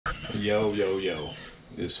Yo,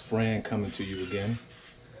 it's Fran coming to you again.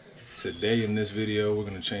 Today in this video we're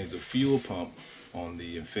going to change the fuel pump on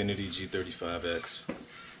the Infiniti G35X.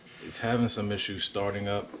 It's having some issues starting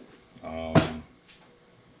up.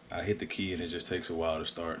 I hit the key and it just takes a while to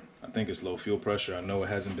start. I think it's low fuel pressure. I know it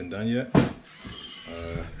hasn't been done yet.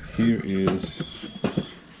 Here is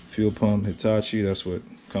fuel pump Hitachi. That's what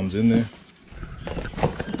comes in there. Let's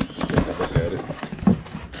take a look at it.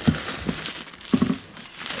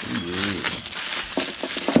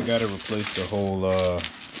 I gotta replace the whole,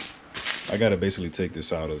 I gotta basically take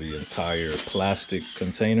this out of the entire plastic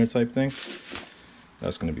container type thing.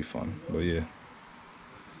 That's gonna be fun, but yeah,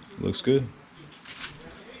 looks good.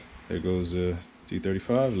 There goes the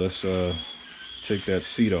G35. Let's take that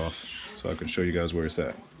seat off so I can show you guys where it's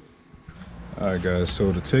at. All right guys,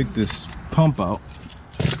 so to take this pump out,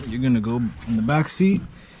 you're gonna go in the back seat,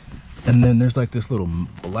 and then there's like this little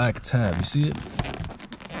black tab, you see it?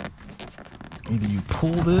 Either you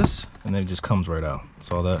pull this and then it just comes right out.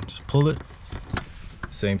 Saw that? Just pull it.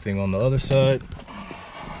 Same thing on the other side.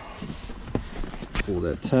 Pull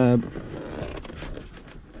that tab,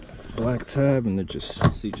 black tab, and the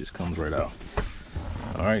seat just comes right out.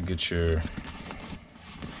 All right, get your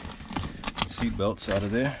seat belts out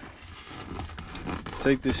of there.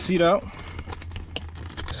 Take this seat out.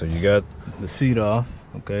 So you got the seat off,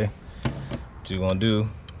 okay? What you're gonna do,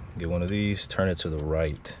 get one of these, turn it to the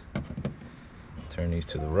right. Turn these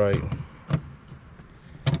to the right.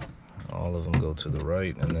 All of them go to the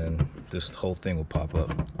right, and then this whole thing will pop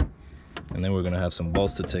up. And then we're gonna have some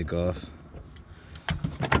bolts to take off.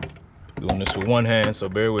 Doing this with one hand, so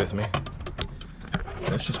bear with me.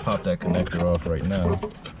 Let's just pop that connector off right now.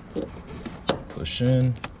 Push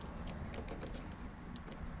in.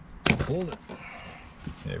 Pull it.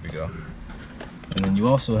 There we go. And then you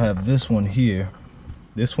also have this one here.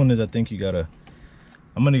 This one is, I think you gotta,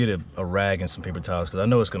 I'm gonna get a rag and some paper towels because I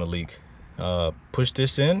know it's gonna leak. Push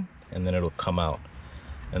this in and then it'll come out.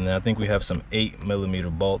 And then I think we have some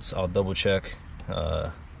 8mm bolts. I'll double check.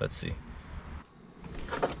 Let's see.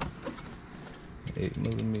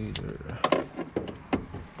 8mm.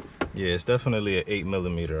 Yeah, it's definitely an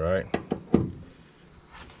 8mm, all right?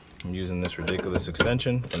 I'm using this ridiculous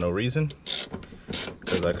extension for no reason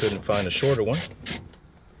because I couldn't find a shorter one.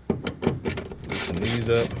 Loosen these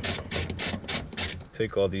up.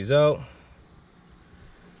 Take all these out,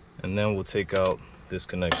 and then we'll take out this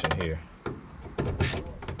connection here.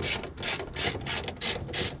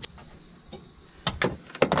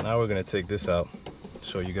 Now we're gonna take this out,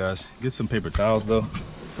 show you guys. Get some paper towels though.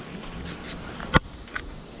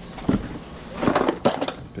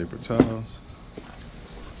 Paper towels.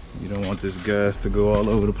 You don't want this gas to go all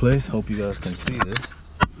over the place. Hope you guys can see this.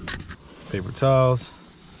 Paper towels.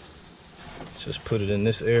 Just put it in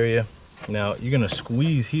this area. Now you're gonna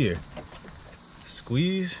squeeze here.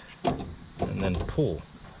 Squeeze and then pull.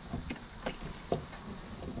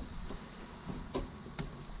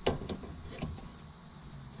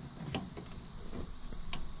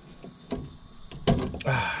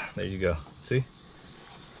 There you go. See?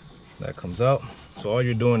 That comes out. So all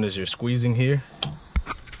you're doing is you're squeezing here.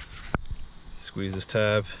 Squeeze this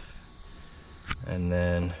tab and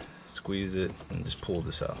then squeeze it and just pull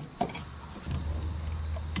this out.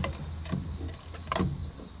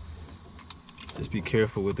 Just be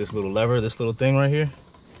careful with this little lever, this little thing right here.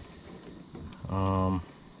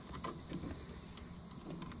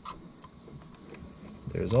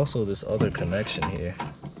 There's also this other connection here.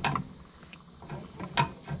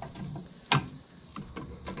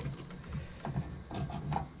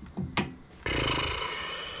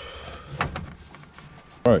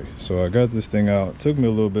 All right, so I got this thing out. It took me a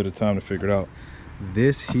little bit of time to figure it out.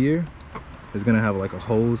 This here is gonna have like a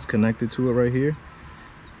hose connected to it right here.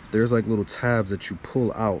 There's like little tabs that you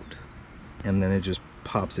pull out and then it just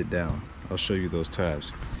pops it down. I'll show you those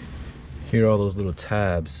tabs. Here are all those little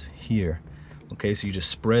tabs here. Okay, so you just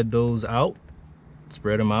spread those out,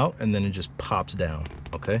 spread them out, and then it just pops down,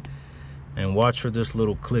 okay? And watch for this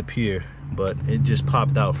little clip here, but it just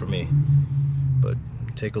popped out for me. But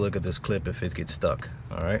take a look at this clip if it gets stuck,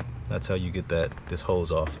 all right? That's how you get this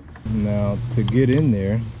hose off. Now, to get in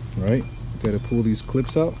there, right, you gotta pull these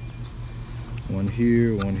clips out. One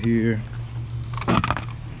here, one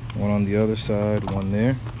on the other side, one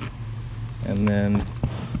there. And then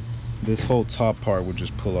this whole top part would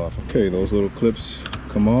just pull off. Okay, those little clips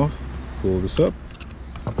come off. Pull this up.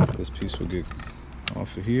 This piece will get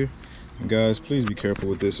off of here. And guys, please be careful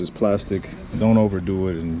with this. It's plastic. Don't overdo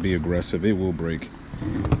it and be aggressive. It will break.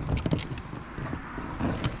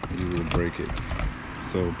 You will break it.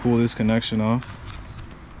 So pull this connection off.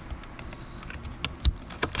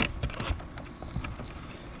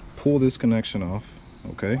 pull this connection off,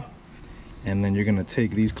 okay? And then you're gonna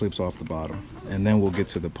take these clips off the bottom, and then we'll get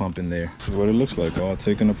to the pump in there. This is what it looks like, all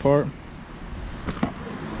taken apart.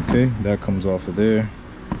 Okay, that comes off of there.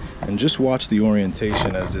 And just watch the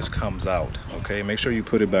orientation as this comes out, okay? Make sure you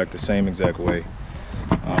put it back the same exact way.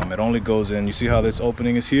 It only goes in, you see how this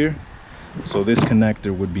opening is here? So this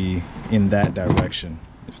connector would be in that direction,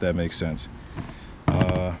 if that makes sense.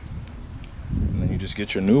 And then you just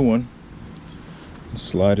get your new one,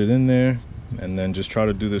 slide it in there, and then just try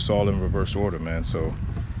to do this all in reverse order, man. So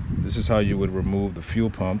this is how you would remove the fuel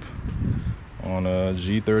pump on a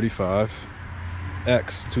G35X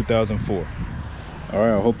 2004. All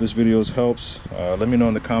right, I hope this video helps. Let me know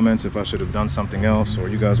in the comments if I should have done something else or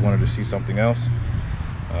you guys wanted to see something else.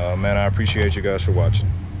 Man, I appreciate you guys for watching.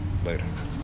 Later.